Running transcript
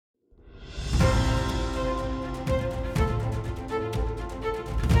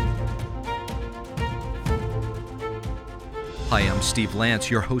Hi, I'm Steve Lance,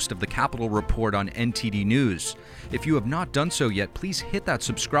 your host of the Capitol Report on NTD News. If you have not done so yet, please hit that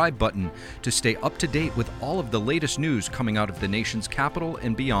subscribe button to stay up to date with all of the latest news coming out of the nation's capital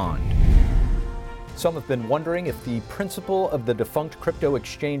and beyond. Some have been wondering if the principal of the defunct crypto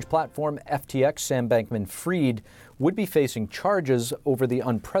exchange platform FTX, Sam Bankman-Fried, would be facing charges over the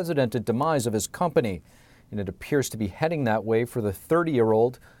unprecedented demise of his company. And it appears to be heading that way for the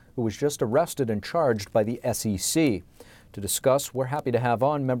 30-year-old who was just arrested and charged by the SEC. To discuss, we're happy to have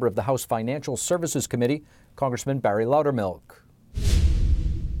on member of the House Financial Services Committee, Congressman Barry Loudermilk.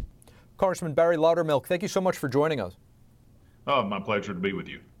 Congressman Barry Loudermilk, thank you so much for joining us. Oh, my pleasure to be with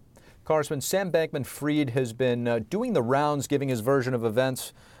you. Congressman, Sam Bankman-Fried has been doing the rounds, giving his version of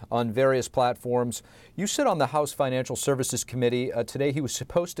events on various platforms. You sit on the House Financial Services Committee. Today he was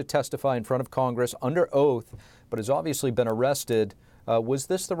supposed to testify in front of Congress under oath, but has obviously been arrested. Was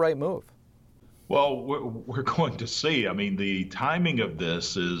this the right move? Well, we're going to see. I mean, the timing of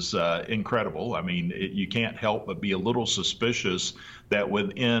this is incredible. I mean, you can't help but be a little suspicious that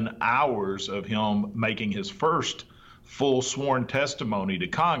within hours of him making his first full sworn testimony to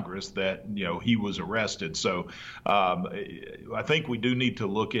Congress that, he was arrested. So I think we do need to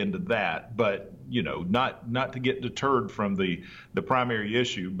look into that, but, not to get deterred from the primary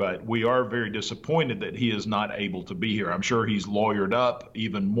issue, but we are very disappointed that he is not able to be here. I'm sure he's lawyered up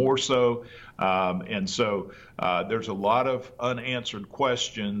even more so. And so there's a lot of unanswered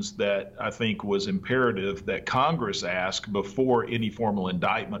questions that I think was imperative that Congress ask before any formal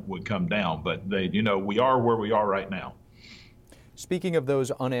indictment would come down. But we are where we are right now. Speaking of those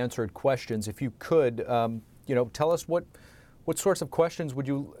unanswered questions, if you could, tell us what sorts of questions would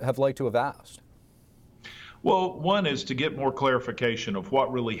you have liked to have asked? Well, one is to get more clarification of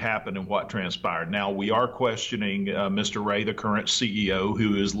what really happened and what transpired. Now, we are questioning Mr. Ray, the current CEO,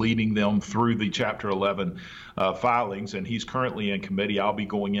 who is leading them through the Chapter 11 filings, and he's currently in committee. I'll be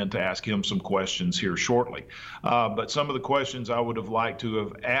going in to ask him some questions here shortly. But some of the questions I would have liked to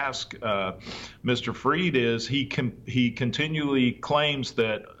have asked Mr. Fried is he continually claims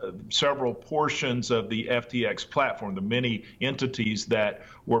that several portions of the FTX platform, the many entities that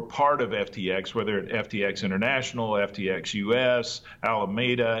were part of FTX, whether at FTX International, FTX US,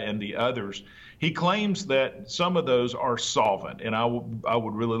 Alameda, and the others, he claims that some of those are solvent. And I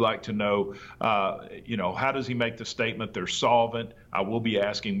would really like to know, how does he make the statement they're solvent? I will be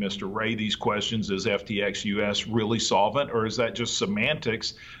asking Mr. Ray these questions. Is FTX US really solvent, or is that just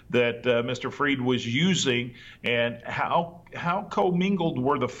semantics that Mr. Fried was using? And how commingled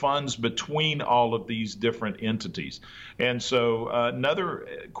were the funds between all of these different entities? And so another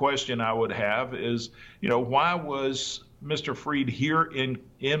question I would have is, why was Mr. Fried here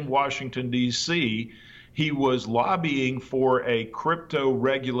in Washington, D.C., he was lobbying for a crypto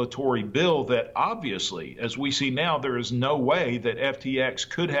regulatory bill that obviously, as we see now, there is no way that FTX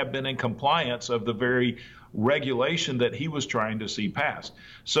could have been in compliance of the very regulation that he was trying to see passed.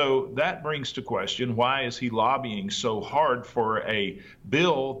 So that brings to question, why is he lobbying so hard for a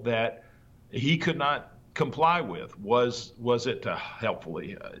bill that he could not comply with? Was it to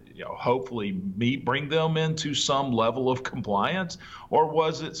hopefully bring them into some level of compliance, or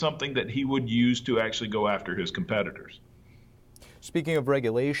was it something that he would use to actually go after his competitors? Speaking of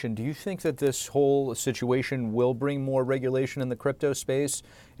regulation, do you think that this whole situation will bring more regulation in the crypto space,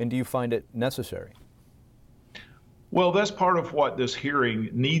 and do you find it necessary? Well, that's part of what this hearing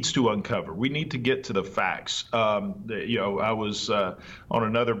needs to uncover. We need to get to the facts. I was on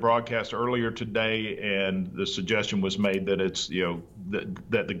another broadcast earlier today, and the suggestion was made that it's,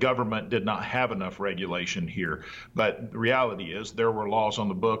 that the government did not have enough regulation here. But the reality is there were laws on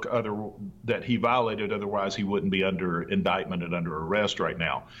the book that he violated, otherwise he wouldn't be under indictment and under arrest right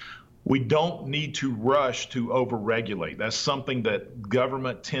now. We don't need to rush to overregulate. That's something that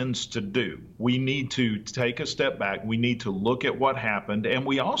government tends to do. We need to take a step back. We need to look at what happened. And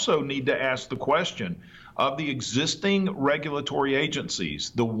we also need to ask the question of the existing regulatory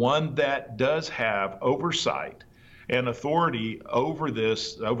agencies, the one that does have oversight and authority over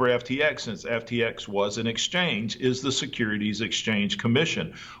FTX, since FTX was an exchange, is the Securities Exchange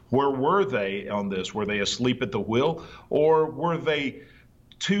Commission. Where were they on this? Were they asleep at the wheel, or were they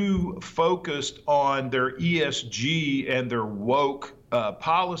too focused on their ESG and their woke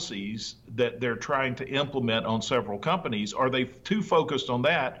policies that they're trying to implement on several companies? Are they too focused on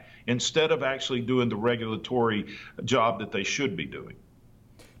that instead of actually doing the regulatory job that they should be doing?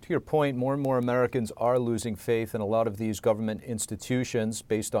 To your point, more and more Americans are losing faith in a lot of these government institutions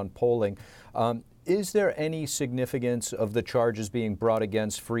based on polling. Is there any significance of the charges being brought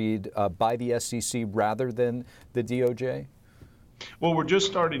against Fried by the SEC rather than the DOJ? Well, we're just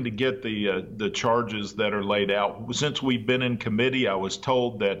starting to get the charges that are laid out. Since we've been in committee, I was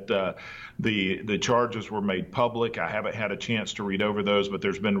told that the charges were made public. I haven't had a chance to read over those, but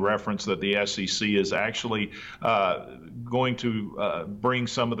there's been reference that the SEC is actually going to bring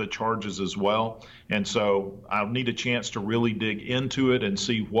some of the charges as well. And so I'll need a chance to really dig into it and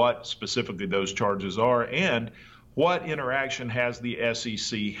see what specifically those charges are and what interaction has the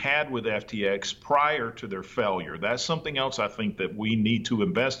SEC had with FTX prior to their failure? That's something else I think that we need to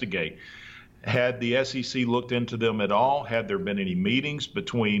investigate. Had the SEC looked into them at all? Had there been any meetings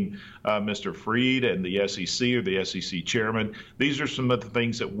between Mr. Fried and the SEC or the SEC chairman? These are some of the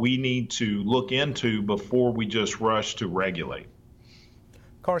things that we need to look into before we just rush to regulate.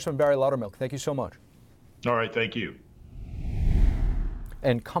 Congressman Barry Loudermilk, thank you so much. All right, thank you.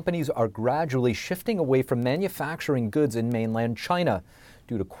 And companies are gradually shifting away from manufacturing goods in mainland China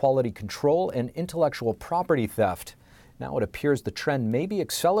due to quality control and intellectual property theft. Now it appears the trend may be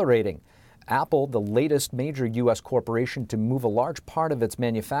accelerating. Apple, the latest major U.S. corporation to move a large part of its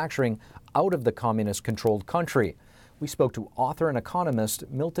manufacturing out of the communist-controlled country. We spoke to author and economist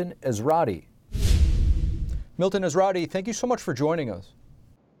Milton Ezrati. Milton Ezrati, thank you so much for joining us.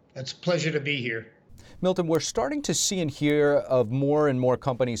 It's a pleasure to be here. Milton, we're starting to see and hear of more and more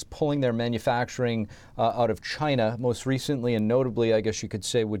companies pulling their manufacturing out of China. Most recently and notably, I guess you could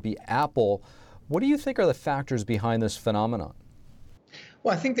say, would be Apple. What do you think are the factors behind this phenomenon?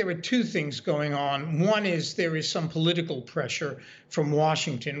 Well, I think there are two things going on. One is there is some political pressure from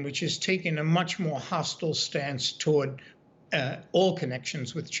Washington, which has taken a much more hostile stance toward all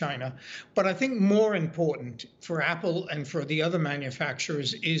connections with China. But I think more important for Apple and for the other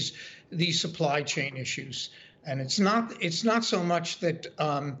manufacturers is the supply chain issues. And it's not so much that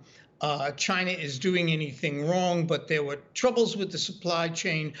China is doing anything wrong, but there were troubles with the supply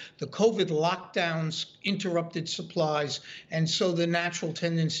chain. The COVID lockdowns interrupted supplies. And so the natural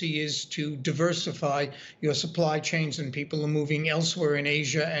tendency is to diversify your supply chains, and people are moving elsewhere in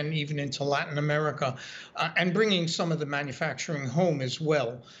Asia and even into Latin America and bringing some of the manufacturing home as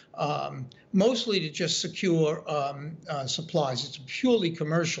well. Mostly to just secure supplies. It's purely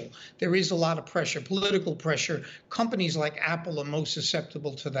commercial. There is a lot of pressure, political pressure. Companies like Apple are most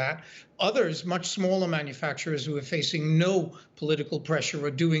susceptible to that. Others, much smaller manufacturers who are facing no political pressure,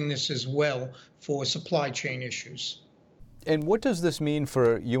 are doing this as well for supply chain issues. And what does this mean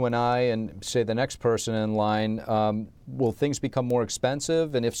for you and I and, say, the next person in line? Will things become more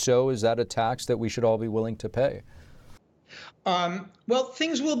expensive? And if so, is that a tax that we should all be willing to pay? Well,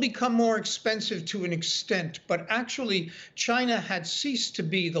 things will become more expensive to an extent, but actually China had ceased to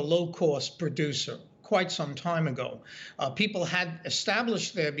be the low-cost producer quite some time ago. People had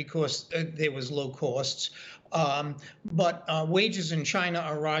established there because there was low costs, but wages in China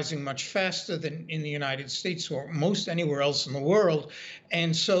are rising much faster than in the United States or most anywhere else in the world.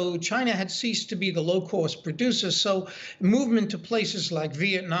 And so China had ceased to be the low-cost producer. So movement to places like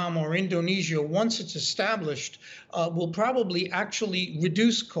Vietnam or Indonesia, once it's established, will probably actually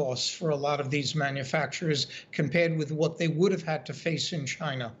reduce costs for a lot of these manufacturers compared with what they would have had to face in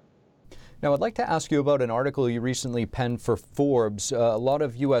China. Now, I'd like to ask you about an article you recently penned for Forbes. A lot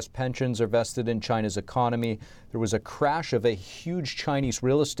of U.S. pensions are vested in China's economy. There was a crash of a huge Chinese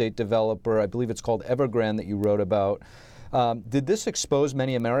real estate developer, I believe it's called Evergrande, that you wrote about. Did this expose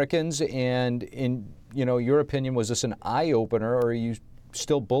many Americans? And in your opinion, was this an eye-opener, or are you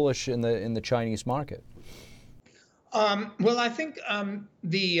still bullish in the Chinese market? Well, I think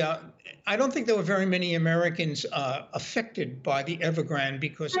I don't think there were very many Americans affected by the Evergrande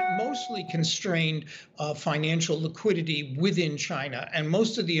because it mostly constrained financial liquidity within China. And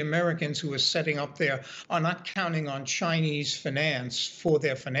most of the Americans who are setting up there are not counting on Chinese finance for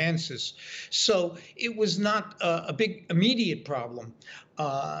their finances. So it was not a big immediate problem.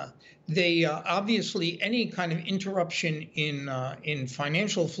 They obviously, any kind of interruption in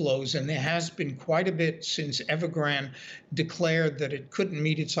financial flows, and there has been quite a bit since Evergrande declared that it couldn't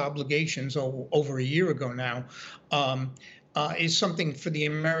meet its obligations over a year ago now, is something for the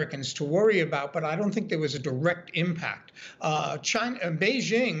Americans to worry about, but I don't think there was a direct impact.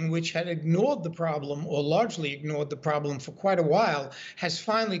 Beijing, which had ignored the problem, or largely ignored the problem for quite a while, has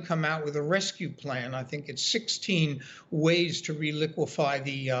finally come out with a rescue plan. I think it's 16 ways to reliquefy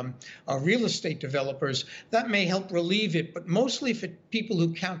the real estate developers. That may help relieve it, but mostly for people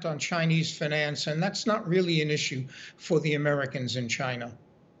who count on Chinese finance, and that's not really an issue for the Americans in China.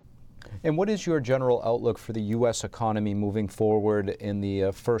 And what is your general outlook for the U.S. economy moving forward in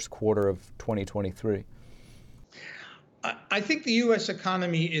the first quarter of 2023? I think the U.S.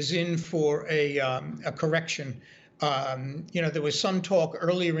 economy is in for a correction. There was some talk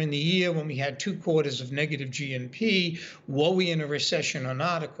earlier in the year when we had 2 quarters of negative GNP. Were we in a recession or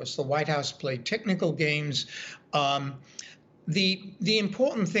not? Of course, the White House played technical games. The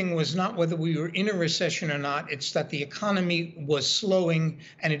important thing was not whether we were in a recession or not. It's that the economy was slowing,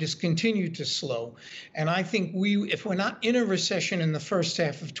 and it has continued to slow. And I think if we're not in a recession in the first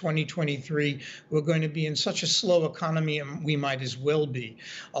half of 2023, we're going to be in such a slow economy, and we might as well be.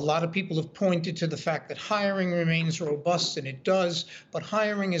 A lot of people have pointed to the fact that hiring remains robust, and it does, but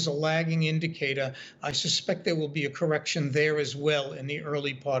hiring is a lagging indicator. I suspect there will be a correction there as well in the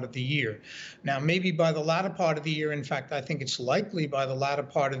early part of the year. Now, maybe by the latter part of the year, in fact, I think it's likely by the latter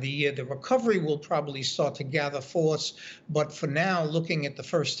part of the year, the recovery will probably start to gather force. But for now, looking at the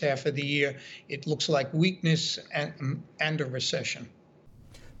first half of the year, it looks like weakness and a recession.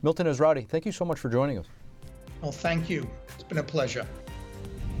 Milton Ezrati, thank you so much for joining us. Well, thank you. It's been a pleasure.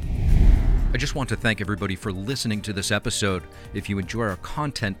 I just want to thank everybody for listening to this episode. If you enjoy our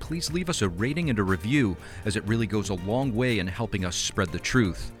content, please leave us a rating and a review, as it really goes a long way in helping us spread the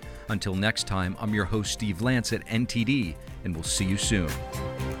truth. Until next time, I'm your host, Steve Lance at NTD, and we'll see you soon.